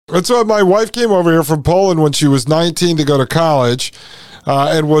That's why my wife came over here from Poland when she was 19 to go to college.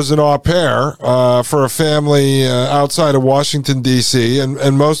 And was an au pair for a family outside of Washington, D.C.,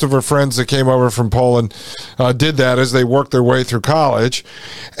 and most of her friends that came over from Poland did that as they worked their way through college.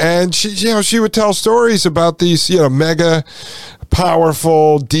 And she would tell stories about these, mega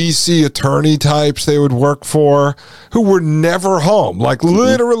powerful DC attorney types they would work for who were never home, like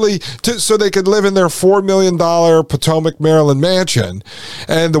literally so they could live in their $4 million Potomac, Maryland mansion.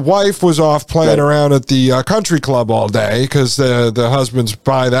 And the wife was off playing around at the country club all day because the husbands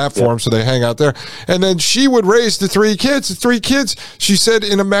buy that for them, so they hang out there. And then she would raise the three kids. The three kids, she said,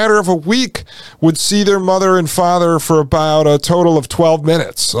 in a matter of a week, would see their mother and father for about a total of 12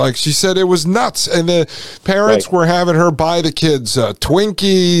 minutes. Like she said, it was nuts. And the parents were having her buy the kids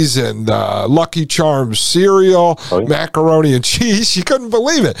Twinkies and Lucky Charms cereal, macaroni and cheese. She couldn't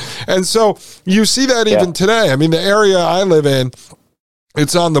believe it. And so you see that even today. I mean, the area I live in,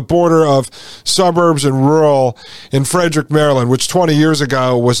 it's on the border of suburbs and rural in Frederick, Maryland, which 20 years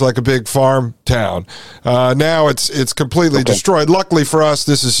ago was like a big farm town. Now it's completely destroyed. Luckily for us,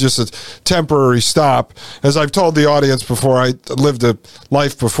 this is just a temporary stop. As I've told the audience before, I lived a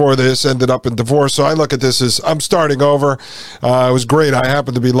life before this, ended up in divorce. So I look at this as I'm starting over. It was great. I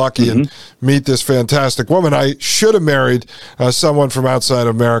happened to be lucky and meet this fantastic woman. I should have married someone from outside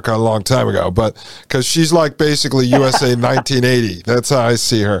America a long time ago, but because she's like basically USA 1980. That's how I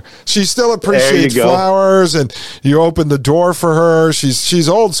see her. She still appreciates flowers, and you open the door for her. She's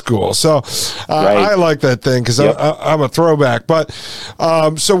old school, so I like that thing because I'm a throwback. But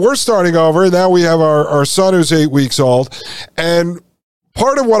so we're starting over, and now we have our son who's 8 weeks old, and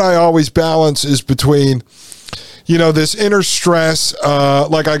part of what I always balance is between this inner stress,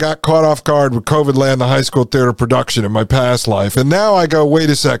 like I got caught off guard with COVID land, the high school theater production in my past life. And now I go, wait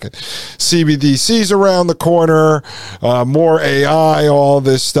a second, CBDC's around the corner, more AI, all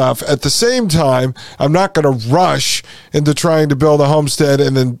this stuff. At the same time, I'm not going to rush into trying to build a homestead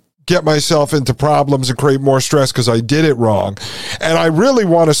and then get myself into problems and create more stress because I did it wrong. And I really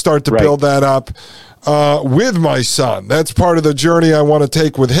want to start to build that up with my son. That's part of the journey I want to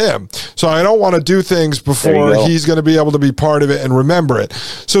take with him. So I don't want to do things before he's going to be able to be part of it and remember it.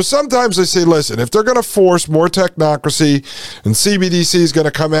 So sometimes I say, listen, if they're going to force more technocracy and CBDC is going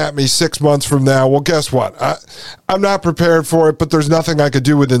to come at me 6 months from now, well, guess what? I'm not prepared for it, but there's nothing I could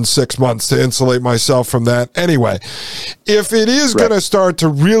do within 6 months to insulate myself from that anyway. If it is going to start to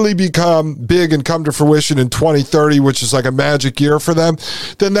really become big and come to fruition in 2030, which is like a magic year for them,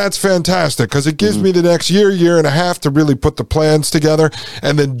 then that's fantastic because it gives me the next year and a half to really put the plans together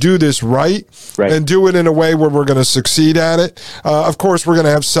and then do this right. And do it in a way where we're going to succeed at it. Of course, we're going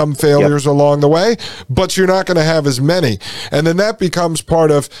to have some failures along the way, but you're not going to have as many. And then that becomes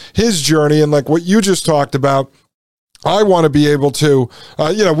part of his journey. And like what you just talked about, I want to be able to,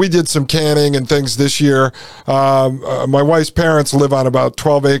 we did some canning and things this year. My wife's parents live on about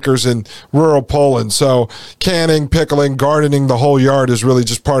 12 acres in rural Poland. So canning, pickling, gardening, the whole yard is really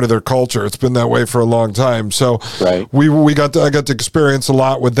just part of their culture. It's been that way for a long time. So I got to experience a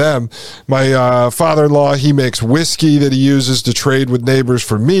lot with them. My father-in-law, he makes whiskey that he uses to trade with neighbors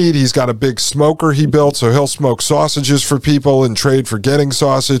for meat. He's got a big smoker he built, so he'll smoke sausages for people and trade for getting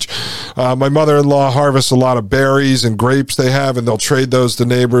sausage. My mother-in-law harvests a lot of berries and grapes they have, and they'll trade those to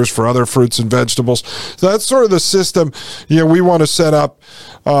neighbors for other fruits and vegetables. So that's sort of the system we want to set up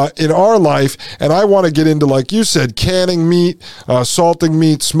in our life. And I want to get into, like you said, canning meat, salting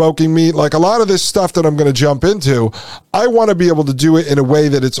meat, smoking meat, like a lot of this stuff that I'm going to jump into. I want to be able to do it in a way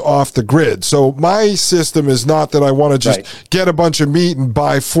that it's off the grid. So my system is not that I want to just get a bunch of meat and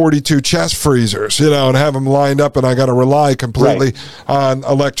buy 42 chest freezers, and have them lined up and I got to rely completely on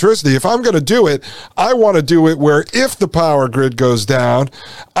electricity. If I'm going to do it, I want to do it where if the power grid goes down,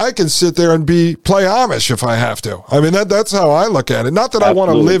 I can sit there and play Amish if I have to. I mean, that's how I look at it. Not that I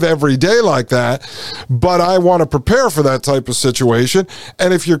want to live every day like that, but I want to prepare for that type of situation.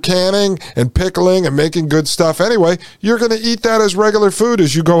 And if you're canning and pickling and making good stuff anyway, you're going to eat that as regular food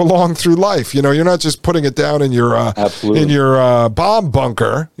as you go along through life. You're not just putting it down in your bomb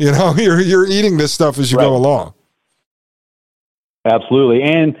bunker. You're eating this stuff as you go along. Absolutely.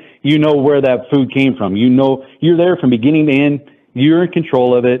 And you know where that food came from. You're there from beginning to end. You're in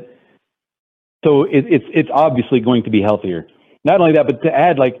control of it. So it's obviously going to be healthier. Not only that, but to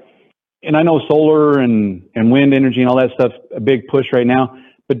add, and I know solar and wind energy and all that stuff, a big push right now,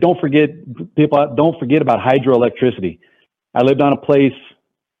 but don't forget about hydroelectricity. I lived on a place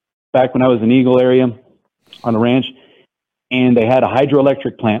back when I was in Eagle area on a ranch, and they had a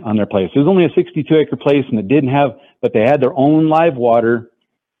hydroelectric plant on their place. It was only a 62-acre place, and but they had their own live water,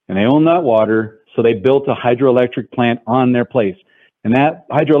 and they owned that water, so they built a hydroelectric plant on their place. And that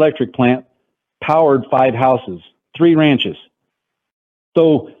hydroelectric plant powered 5 houses, 3 ranches.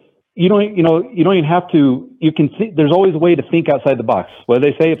 So you don't even have to, you can see, there's always a way to think outside the box. What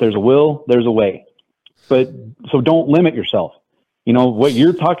do they say? If there's a will, there's a way. But so don't limit yourself. You know, what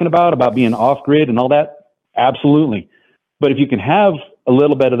you're talking about being off grid and all that, absolutely. But if you can have a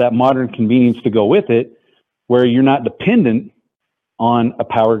little bit of that modern convenience to go with it, where you're not dependent on a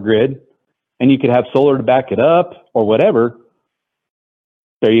power grid, and you could have solar to back it up or whatever,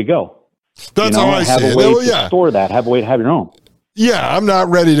 there you go. That's how I see it. Have a way to store that. Have a way to have your own. Yeah, I'm not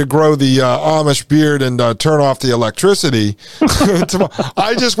ready to grow the Amish beard and turn off the electricity.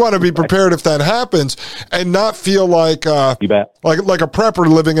 I just want to be prepared if that happens and not feel like you bet. like a prepper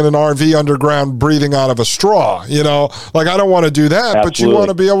living in an RV underground breathing out of a straw. You know, like I don't want to do that, Absolutely. But you want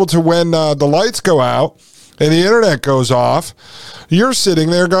to be able to, when the lights go out and the internet goes off, you're sitting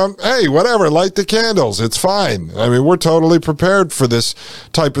there going, hey, whatever, light the candles. It's fine. I mean, we're totally prepared for this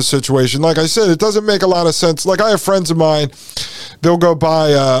type of situation. Like I said, it doesn't make a lot of sense. Like I have friends of mine, they'll go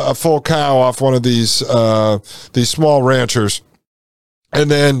buy a full cow off one of these small ranchers.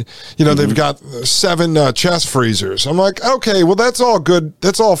 And then, you know, they've got 7 chest freezers. I'm like, okay, well, that's all good.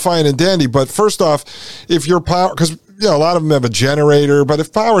 That's all fine and dandy. But first off, if your power, because, you know, a lot of them have a generator, but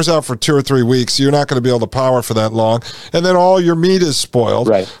if power's out for 2 or 3 weeks, you're not going to be able to power for that long. And then all your meat is spoiled.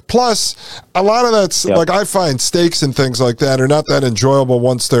 Right. Plus, a lot of that's, like I find steaks and things like that are not that enjoyable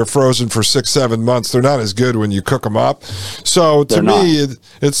once they're frozen for 6-7 months. They're not as good when you cook them up. So to me,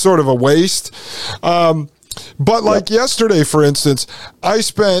 it's sort of a waste. But like yesterday, for instance, I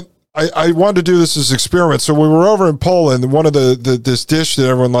wanted to do this as an experiment. So we were over in Poland, one of this dish that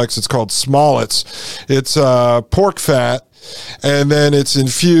everyone likes, it's called smolets. It's pork fat, and then it's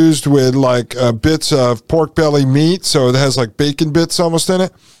infused with like bits of pork belly meat. So it has like bacon bits almost in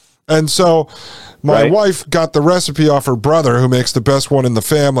it. And so my wife got the recipe off her brother, who makes the best one in the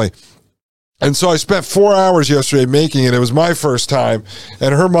family. And so I spent 4 hours yesterday making it. It was my first time,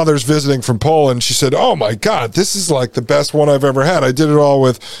 and her mother's visiting from Poland. She said, "Oh my God, this is like the best one I've ever had." I did it all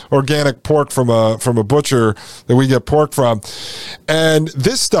with organic pork from a butcher that we get pork from. And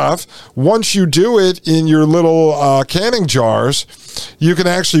this stuff, once you do it in your little canning jars, you can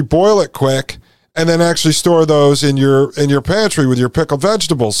actually boil it quick and then actually store those in your pantry with your pickled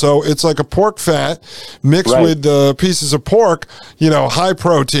vegetables. So it's like a pork fat mixed with pieces of pork, you know, high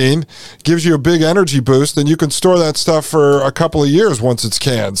protein, gives you a big energy boost, and you can store that stuff for a couple of years once it's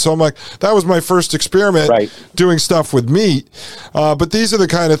canned. So I'm like, that was my first experiment doing stuff with meat. But these are the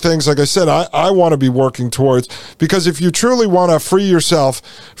kind of things, like I said, I want to be working towards, because if you truly want to free yourself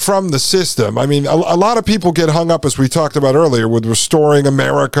from the system, I mean, a lot of people get hung up, as we talked about earlier, with restoring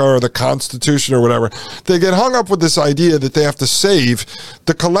America or the Constitution or whatever. They get hung up with this idea that they have to save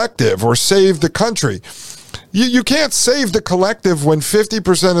the collective or save the country. You can't save the collective when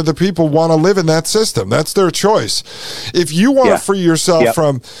 50% of the people want to live in that system. That's their choice. If you want to free yourself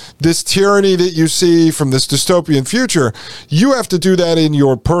from this tyranny that you see, from this dystopian future, you have to do that in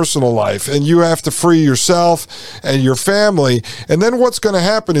your personal life, and you have to free yourself and your family. And then what's going to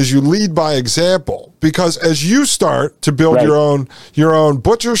happen is you lead by example, because as you start to build your own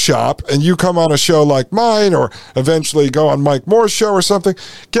butcher shop, and you come on a show like mine, or eventually go on Mike Moore's show or something,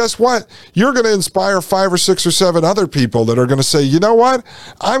 guess what? You're going to inspire 5 or 6 or 7 other people that are going to say, you know what?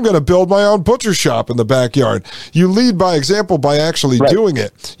 I'm going to build my own butcher shop in the backyard. You lead by example by actually doing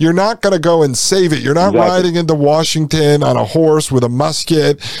it. You're not going to go and save it. You're not riding into Washington on a horse with a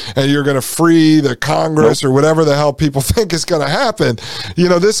musket, and you're going to free the Congress or whatever the hell people think is going to happen. You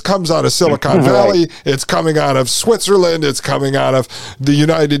know, this comes out of Silicon Valley. It's coming out of Switzerland. It's coming out of the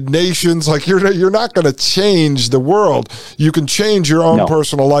United Nations. Like, you're not going to change the world. You can change your own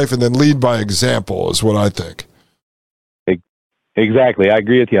personal life and then lead by example, is what I think. Exactly. I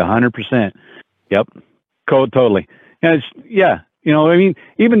agree with you 100%. Yep. Totally. And you know, I mean,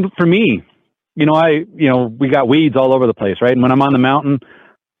 even for me, you know, we got weeds all over the place, right? And when I'm on the mountain,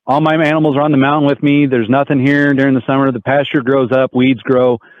 all my animals are on the mountain with me. There's nothing here during the summer. The pasture grows up, weeds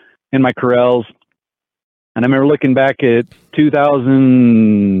grow in my corrals. And I remember looking back at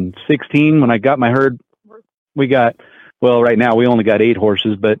 2016 when I got my herd. Right now we only got 8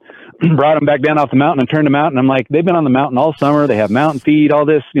 horses, but brought them back down off the mountain and turned them out. And I'm like, they've been on the mountain all summer. They have mountain feed, all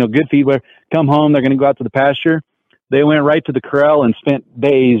this, you know, good feed. Where come home, they're going to go out to the pasture. They went right to the corral and spent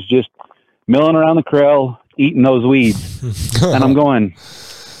days just milling around the corral, eating those weeds. And I'm going,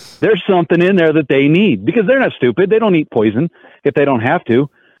 there's something in there that they need, because they're not stupid. They don't eat poison if they don't have to.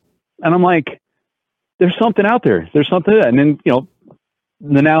 And I'm like, there's something out there. There's something. And then, you know,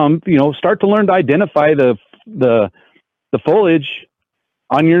 now I'm, you know, start to learn to identify the foliage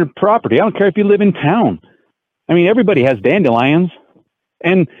on your property. I don't care if you live in town. I mean, everybody has dandelions.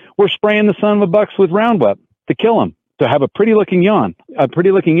 And we're spraying the son of a bucks with Roundup to kill them, to have a pretty looking yard.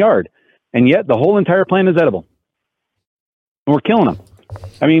 And yet the whole entire plant is edible. And we're killing them.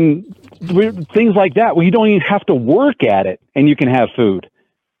 I mean, things like that, you don't even have to work at it and you can have food,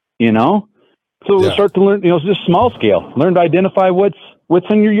 you know? So we'll start to learn, just small scale, learn to identify what's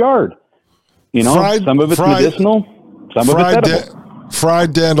in your yard. You know, some of it's medicinal, some of it's edible.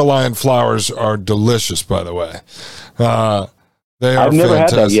 Fried dandelion flowers are delicious, by the way. They are I've never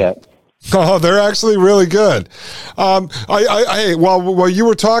fantastic. had that yet. Oh, they're actually really good. While you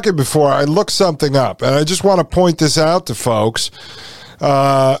were talking before, I looked something up, and I just want to point this out to folks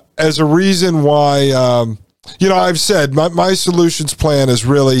as a reason why, I've said my solutions plan is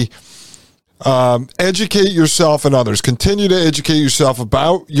really educate yourself and others. Continue to educate yourself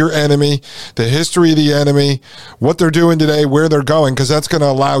about your enemy, the history of the enemy, what they're doing today, where they're going, because that's going to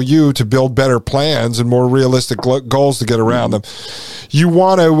allow you to build better plans and more realistic goals to get around them. You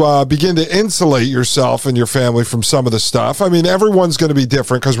want to begin to insulate yourself and your family from some of the stuff. I mean, everyone's going to be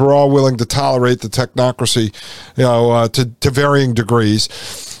different because we're all willing to tolerate the technocracy, to varying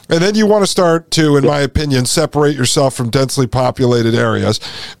degrees. And then you want to start to, in my opinion, separate yourself from densely populated areas,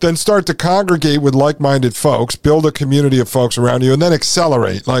 then start to congregate with like-minded folks, build a community of folks around you, and then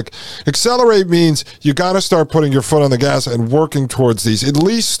accelerate. Like, accelerate means you got to start putting your foot on the gas and working towards these. At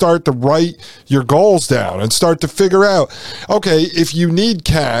least start to write your goals down and start to figure out, okay, if you need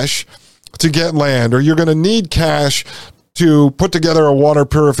cash to get land, or you're going to need cash to put together a water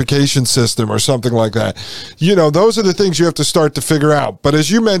purification system or something like that. Those are the things you have to start to figure out. But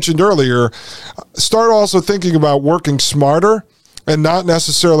as you mentioned earlier, start also thinking about working smarter and not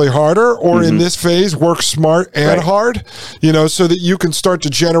necessarily harder, or in this phase, work smart and hard, so that you can start to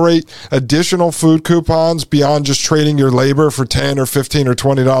generate additional food coupons beyond just trading your labor for $10 or $15 or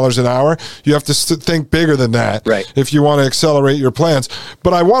 $20 an hour. You have to think bigger than that if you want to accelerate your plans.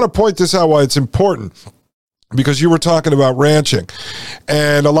 But I want to point this out why it's important. Because you were talking about ranching,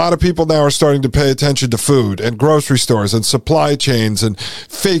 and a lot of people now are starting to pay attention to food and grocery stores and supply chains and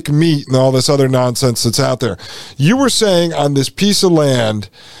fake meat and all this other nonsense that's out there. You were saying on this piece of land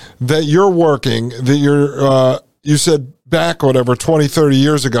that you're working, that you said back, 20, 30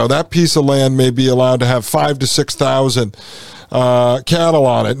 years ago, that piece of land may be allowed to have 5,000 to 6,000 cattle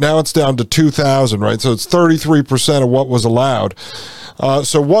on it. Now it's down to 2,000, right? So it's 33% of what was allowed.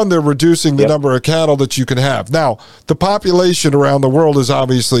 So one, they're reducing the number of cattle that you can have. Now, the population around the world has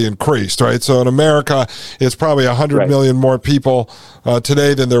obviously increased, right? So in America, it's probably 100 million more people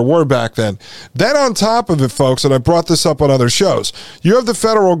today than there were back then. Then on top of it, folks, and I brought this up on other shows, you have the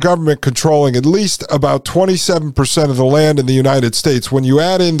federal government controlling at least about 27% of the land in the United States. When you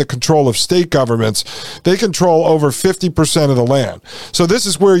add in the control of state governments, they control over 50% of the land. So this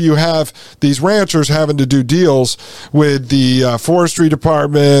is where you have these ranchers having to do deals with the forestry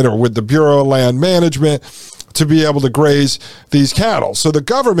department or with the Bureau of Land Management to be able to graze these cattle. So the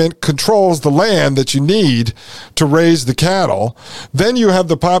government controls the land that you need to raise the cattle. Then you have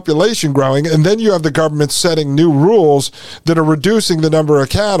the population growing, and then you have the government setting new rules that are reducing the number of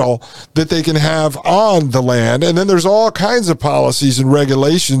cattle that they can have on the land. And then there's all kinds of policies and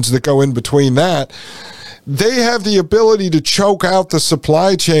regulations that go in between that. They have the ability to choke out the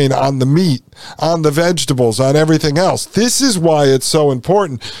supply chain on the meat, on the vegetables, on everything else. This is why it's so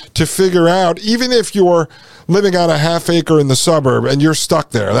important to figure out, even if you're living on a half acre in the suburb and you're stuck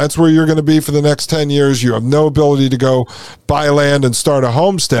there, that's where you're going to be for the next 10 years. You have no ability to go buy land and start a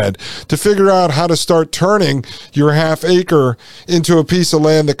homestead, to figure out how to start turning your half acre into a piece of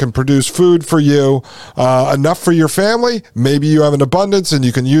land that can produce food for you, enough for your family. Maybe you have an abundance and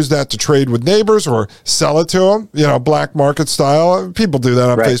you can use that to trade with neighbors or sell it to them, black market style. People do that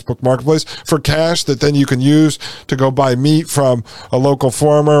on Facebook Marketplace for cash that then you can use to go buy meat from a local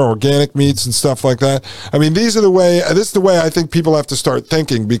farmer, organic meats and stuff like that. I mean, this is the way I think people have to start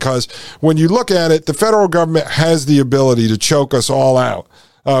thinking, because when you look at it, the federal government has the ability to choke us all out.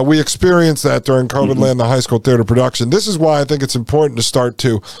 We experienced that during COVID land, the high school theater production. This is why I think it's important to start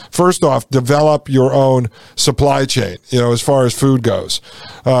to, first off, develop your own supply chain, as far as food goes.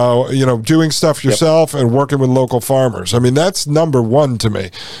 Doing stuff yourself and working with local farmers. I mean, that's number one to me,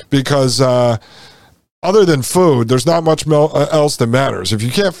 because other than food, there's not much else that matters. If you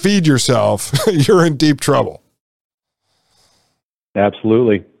can't feed yourself, you're in deep trouble.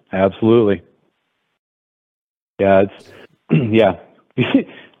 Absolutely. Yeah, if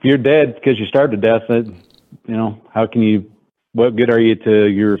you're dead because you starved to death, what good are you to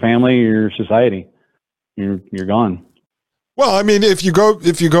your family, your society? You're gone. Well, I mean, if you go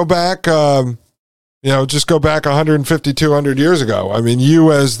back, Just go back 150, 200 years ago. I mean,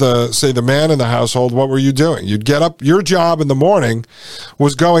 you as the man in the household, what were you doing? You'd get up, your job in the morning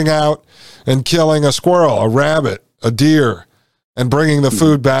was going out and killing a squirrel, a rabbit, a deer, and bringing the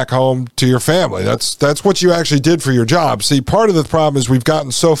food back home to your family. That's what you actually did for your job. See, part of the problem is we've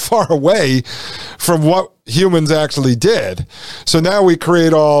gotten so far away from what humans actually did. So now we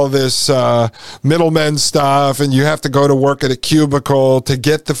create all this middlemen stuff, and you have to go to work at a cubicle to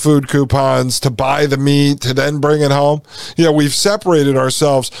get the food coupons, to buy the meat, to then bring it home. We've separated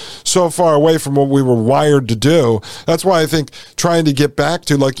ourselves so far away from what we were wired to do. That's why I think trying to get back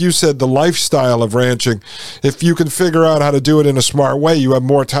to, like you said, the lifestyle of ranching, if you can figure out how to do it in a smart way, you have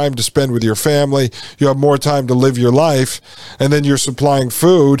more time to spend with your family, you have more time to live your life, and then you're supplying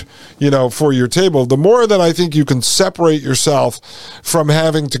food, for your table. The more that I think you can separate yourself from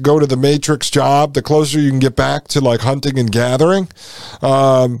having to go to the matrix job, the closer you can get back to like hunting and gathering.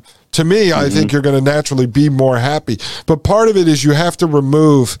 To me, I think you're going to naturally be more happy. But part of it is you have to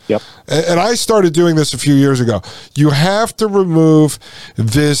remove, and I started doing this a few years ago, you have to remove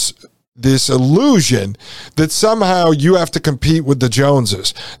this illusion that somehow you have to compete with the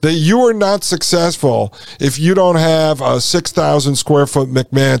Joneses, that you are not successful if you don't have a 6,000 square foot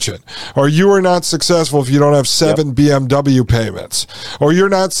McMansion, or you are not successful if you don't have 7 BMW payments, or you're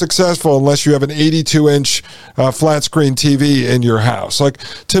not successful unless you have an 82-inch flat screen TV in your house. Like,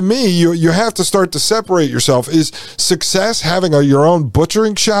 to me, you have to start to separate yourself. Is success having your own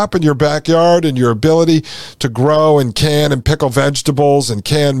butchering shop in your backyard and your ability to grow and can and pickle vegetables and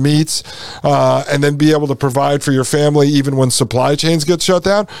can meats, and then be able to provide for your family even when supply chains get shut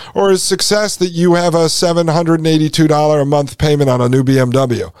down? Or is success that you have a $782 a month payment on a new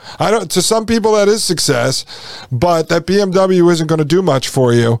BMW? To some people that is success, but that BMW isn't going to do much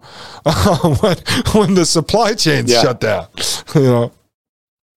for you when the supply chains shut down.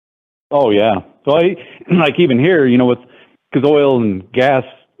 Oh yeah. So like even here, because oil and gas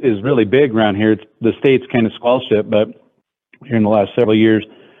is really big around here. The state's kind of squelched it, but here in the last several years.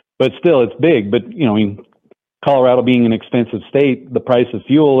 But still, it's big. But, Colorado being an expensive state, the price of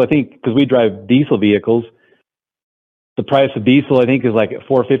fuel, I think, because we drive diesel vehicles, the price of diesel, I think, is like at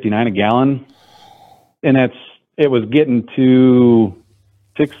 $4.59 a gallon. And it was getting to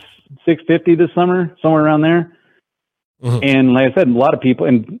 $6.50 this summer, somewhere around there. Mm-hmm. And like I said, a lot of people,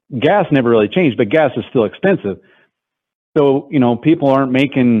 and gas never really changed, but gas is still expensive. So, people aren't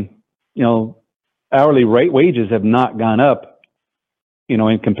making, hourly rate wages have not gone up,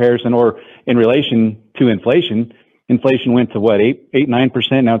 in comparison or in relation to inflation. Inflation went to what,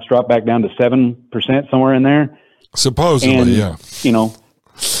 9%. Now it's dropped back down to 7%, somewhere in there. Supposedly, and, yeah.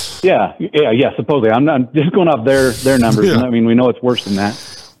 Supposedly. I'm just going off their numbers. Yeah. I mean, we know it's worse than that.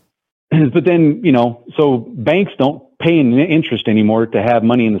 But then, so banks don't pay interest anymore to have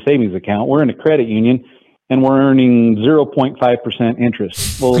money in the savings account. We're in a credit union, and we're earning 0.5%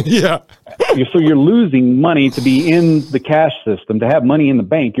 interest. Well, so you're losing money to be in the cash system, to have money in the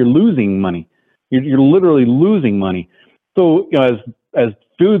bank. You're losing money. You're literally losing money. So, as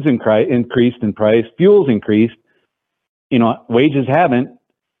foods increased in price, fuels increased, wages haven't,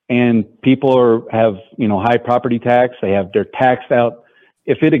 and people have, high property tax. They're taxed out.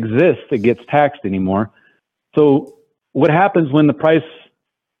 If it exists, it gets taxed anymore. So what happens when the price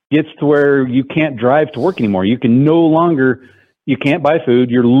gets to where you can't drive to work anymore? You can't buy food.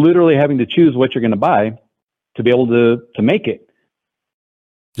 You're literally having to choose what you're going to buy to be able to make it.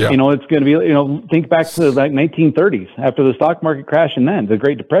 Yeah. It's going to be, think back to like 1930s after the stock market crash, and then the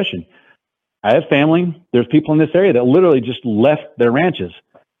Great Depression. I have family. There's people in this area that literally just left their ranches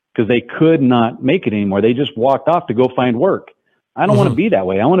because they could not make it anymore. They just walked off to go find work. I don't want to be that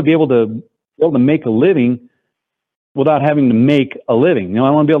way. I want to be able to make a living without having to make a living. I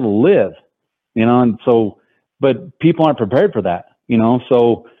want to be able to live, and so, but people aren't prepared for that,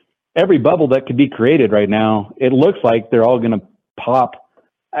 so every bubble that could be created right now, it looks like they're all going to pop.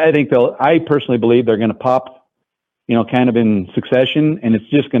 I personally believe they're going to pop, kind of in succession, and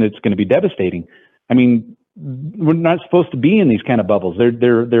it's going to be devastating. I mean, we're not supposed to be in these kind of bubbles.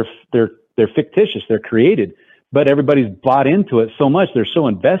 They're fictitious. They're created, but everybody's bought into it so much. They're so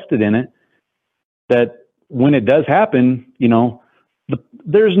invested in it that when it does happen,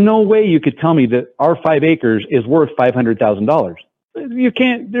 there's no way you could tell me that our 5 acres is worth $500,000. You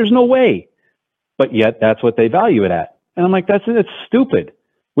can't, there's no way, but yet that's what they value it at. And I'm like, that's stupid.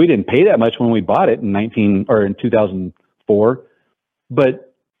 We didn't pay that much when we bought it in 2004,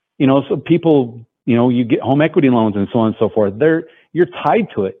 but so people, you get home equity loans and so on and so forth. You're tied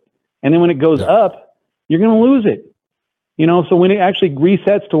to it. And then when it goes up, you're going to lose it. So when it actually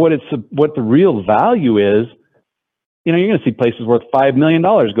resets to what the real value is, you're going to see places worth $5 million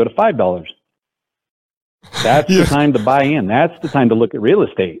go to $5. That's the time to buy in. That's the time to look at real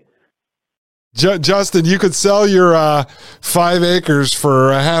estate. Justin, you could sell your 5 acres for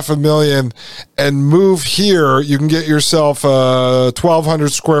 $500,000 and move here. You can get yourself a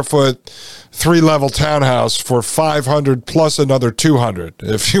 1,200 square foot 3-level townhouse for 500 plus another 200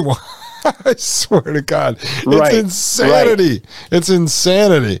 if you want. I swear to God, it's insanity. Right. It's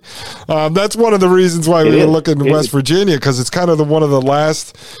insanity. That's one of the reasons why we were looking in West Virginia, because it's kind of one of the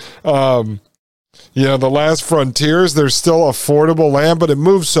last. The last frontiers. There's still affordable land, but it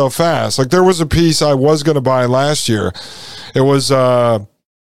moves so fast. Like, there was a piece I was going to buy last year. It was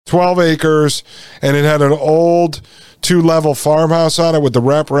 12 acres, and it had an old 2-level farmhouse on it with the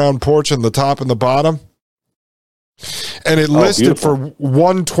wraparound porch on the top and the bottom. And it listed for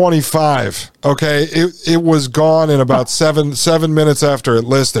 $125. Okay, it was gone in about seven minutes after it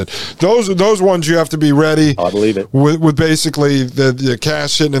listed. Those ones you have to be ready. I believe it with basically the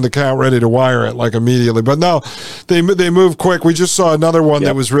cash sitting in the account ready to wire it like immediately. But no, they move quick. We just saw another one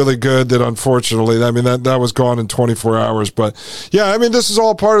that was really good. That unfortunately, I mean that was gone in 24 hours. But yeah, I mean this is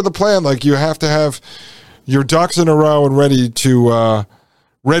all part of the plan. Like you have to have your ducks in a row and ready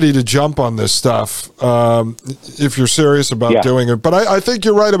to jump on this stuff if you're serious about doing it. But I think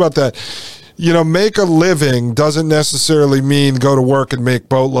you're right about that. You know, make a living doesn't necessarily mean go to work and make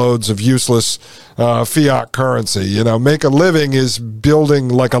boatloads of useless fiat currency. You know, make a living is building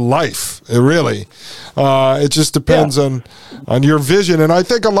like a life. It just depends on your vision. And I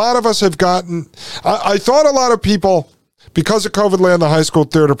think a lot of us have gotten, I thought a lot of people, because of COVID land, the high school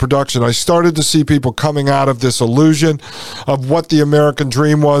theater production, I started to see people coming out of this illusion of what the American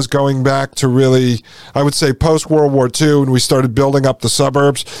dream was, going back to really, I would say, post-World War II, when we started building up the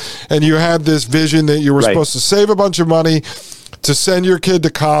suburbs. And you had this vision that you were supposed to save a bunch of money to send your kid to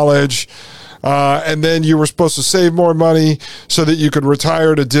college, and then you were supposed to save more money so that you could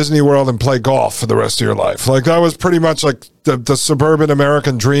retire to Disney World and play golf for the rest of your life. Like, that was pretty much like the suburban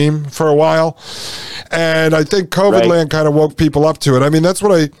American dream for a while. And I think COVID land kind of woke people up to it. I mean, that's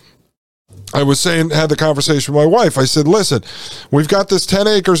what I was saying, had the conversation with my wife. I said, listen, we've got this 10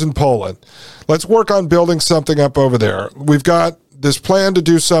 acres in Poland. Let's work on building something up over there. We've got this plan to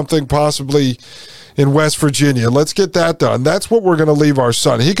do something possibly in West Virginia. Let's get that done. That's what we're going to leave our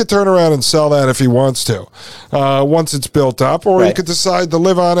son. He could turn around and sell that if he wants to, once it's built up, or he could decide to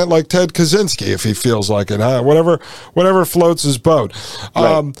live on it like Ted Kaczynski if he feels like it. Whatever floats his boat.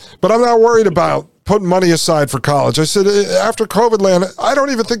 But I'm not worried about putting money aside for college. I said, after COVID land, I don't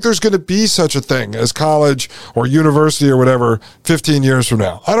even think there's going to be such a thing as college or university or whatever 15 years from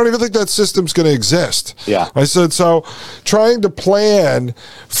now. I don't even think that system's going to exist. Yeah. I said, so trying to plan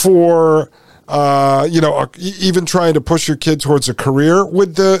for even trying to push your kid towards a career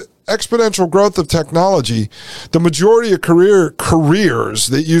with the exponential growth of technology, the majority of careers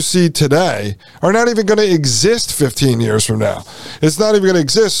that you see today are not even going to exist 15 years from now. It's not even going to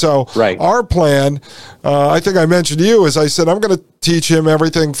exist. So our plan, I think I mentioned to you, is I said, I'm going to teach him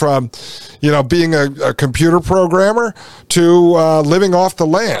everything from, being a computer programmer to living off the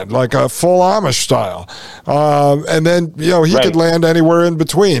land, like a full Amish style. And then, he could land anywhere in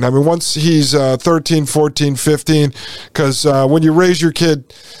between. I mean, once he's 13, 14, 15, because when you raise your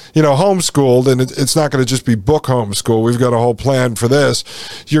kid, homeschooled, and it's not going to just be book homeschool. We've got a whole plan for this.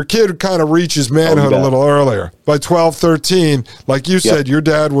 Your kid kind of reaches manhood a little earlier. By 12, 13, like you said, your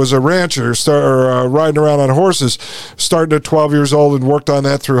dad was a rancher, riding around on horses, starting at 12 years old and worked on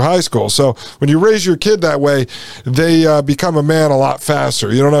that through high school. So when you raise your kid that way, they become a man a lot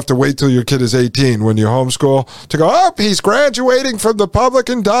faster. You don't have to wait till your kid is 18 when you homeschool to go, he's graduating from the Public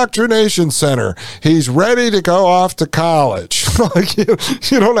Indoctrination Center. He's ready to go off to college. Like, you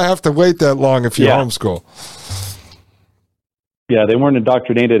don't have to wait that long if you homeschool. Yeah, they weren't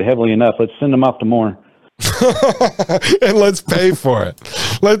indoctrinated heavily enough. Let's send them off to more. And let's pay for it.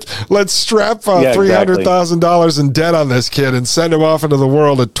 Let's strap $300,000 in debt on this kid and send him off into the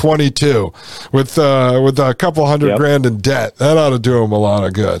world at 22 with a couple $100 grand in debt. That ought to do him a lot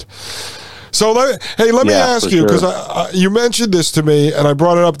of good. So let me ask you, because you mentioned this to me, and I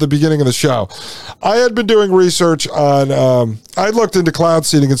brought it up at the beginning of the show. I had been doing research on. I looked into cloud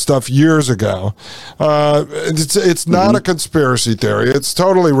seeding and stuff years ago. It's not a conspiracy theory. It's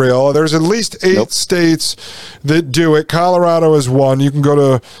totally real. There's at least 8 states that do it. Colorado is one. You can go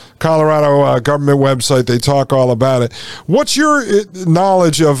to Colorado government website. They talk all about it. What's your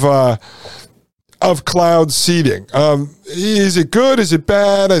knowledge of of cloud seeding. Is it good? Is it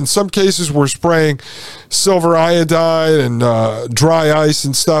bad? In some cases, we're spraying silver iodide and dry ice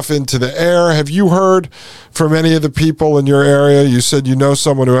and stuff into the air. Have you heard from any of the people in your area? You said you know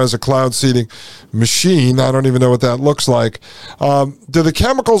someone who has a cloud seeding machine. I don't even know what that looks like. Do the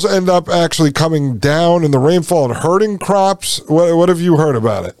chemicals end up actually coming down in the rainfall and hurting crops? What have you heard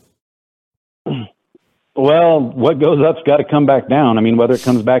about it? Well, what goes up's got to come back down. I mean, whether it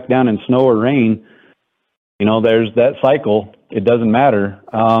comes back down in snow or rain, there's that cycle. It doesn't matter.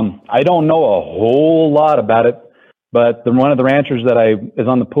 I don't know a whole lot about it, but one of the ranchers that is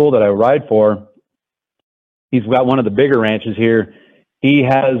on the pool that I ride for, he's got one of the bigger ranches here. He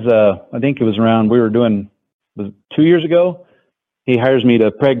has, I think it was was 2 years ago, he hires me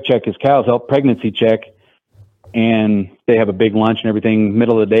to check his cows, help pregnancy check, and they have a big lunch and everything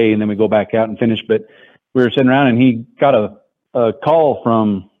middle of the day, and then we go back out and finish. But we were sitting around, and he got a call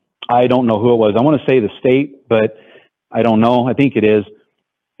from, I don't know who it was. I want to say the state, but I don't know. I think it is.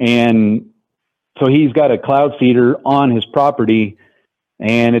 And so he's got a cloud seeder on his property,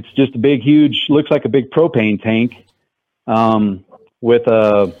 and it's just a big, huge, looks like a big propane tank with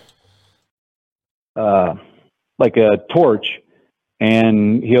like a torch.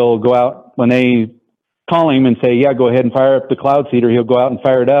 And he'll go out when they call him and say, yeah, go ahead and fire up the cloud seeder. He'll go out and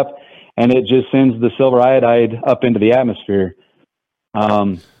fire it up, and it just sends the silver iodide up into the atmosphere.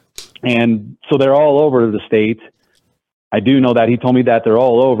 And so they're all over the state. I do know that. He told me that they're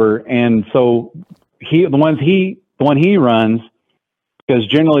all over. And so the one he runs, because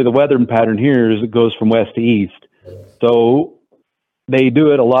generally the weather pattern here is it goes from west to east. So they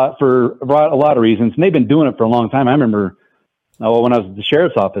do it a lot for a lot of reasons. And they've been doing it for a long time. I remember when I was at the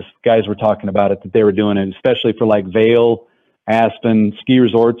sheriff's office, guys were talking about it, that they were doing it, especially for like Vail, Aspen, ski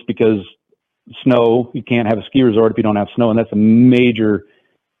resorts, because snow, you can't have a ski resort if you don't have snow. And that's a major,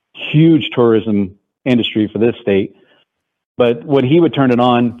 huge tourism industry for this state. But what he would turn it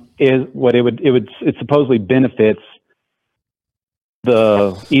on is it supposedly benefits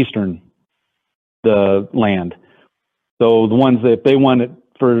the land. So the ones that if they want it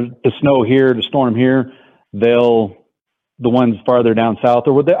to snow here, to storm here, the ones farther down south,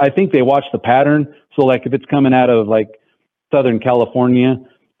 I think they watch the pattern. So like if it's coming out of like Southern California,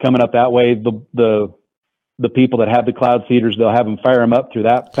 coming up that way, the people that have the cloud seeders, they'll have them fire them up through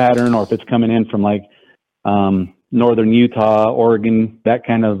that pattern. Or if it's coming in from like northern Utah, Oregon, that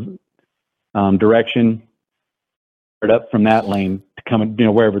kind of direction, up from that lane to come,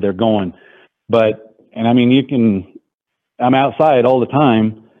 wherever they're going. And I mean, I'm outside all the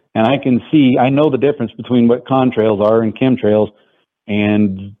time, and I know the difference between what contrails are and chemtrails,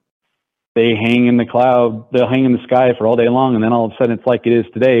 and they hang in the cloud, they'll hang in the sky for all day long. And then all of a sudden it's like it is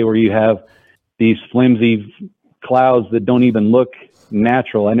today, where you have these flimsy clouds that don't even look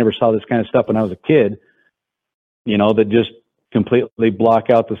natural. I never saw this kind of stuff when I was a kid, that just completely block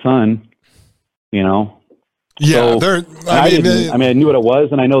out the sun, Yeah, so, I knew what it was,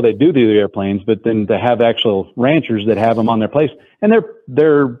 and I know they do the airplanes, but then to have actual ranchers that have them on their place, and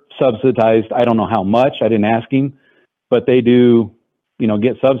they're subsidized. I don't know how much. I didn't ask him, but they do,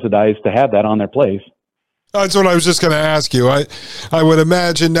 get subsidized to have that on their place. That's what I was just going to ask you. I would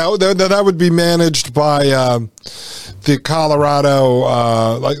imagine now that would be managed by the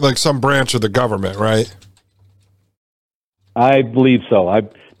Colorado, like some branch of the government, right? I believe so.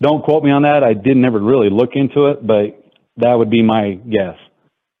 Don't quote me on that. I didn't ever really look into it, but that would be my guess.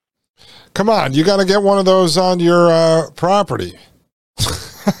 Come on, you got to get one of those on your property.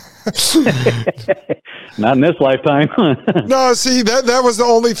 Not in this lifetime. No, see, that was the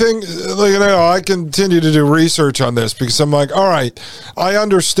only thing. I continue to do research on this because I'm like, all right, I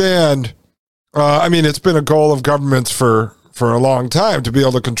understand. It's been a goal of governments for a long time to be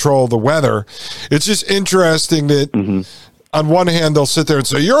able to control the weather. It's just interesting that on one hand, they'll sit there and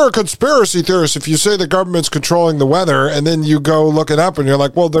say, you're a conspiracy theorist if you say the government's controlling the weather, and then you go look it up and you're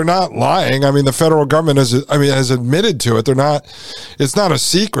like, well, they're not lying. I mean, the federal government has admitted to it. It's not a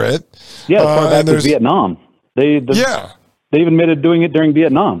secret. Yeah, as far back as Vietnam. They admitted doing it during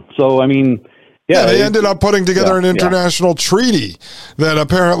Vietnam. So, they ended up putting together an international treaty that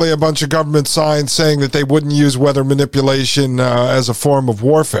apparently a bunch of governments signed saying that they wouldn't use weather manipulation as a form of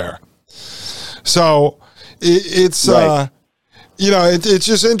warfare. So it's right. It's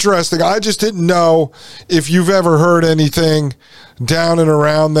just interesting. I just didn't know if you've ever heard anything down and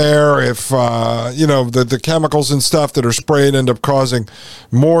around there, if, the chemicals and stuff that are sprayed end up causing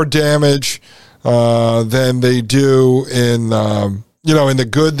more damage than they do in the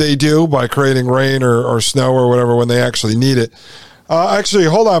good they do by creating rain or snow or whatever when they actually need it. Actually,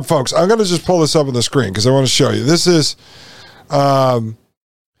 hold on, folks. I'm going to just pull this up on the screen because I want to show you. This is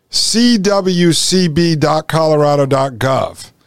cwcb.colorado.gov.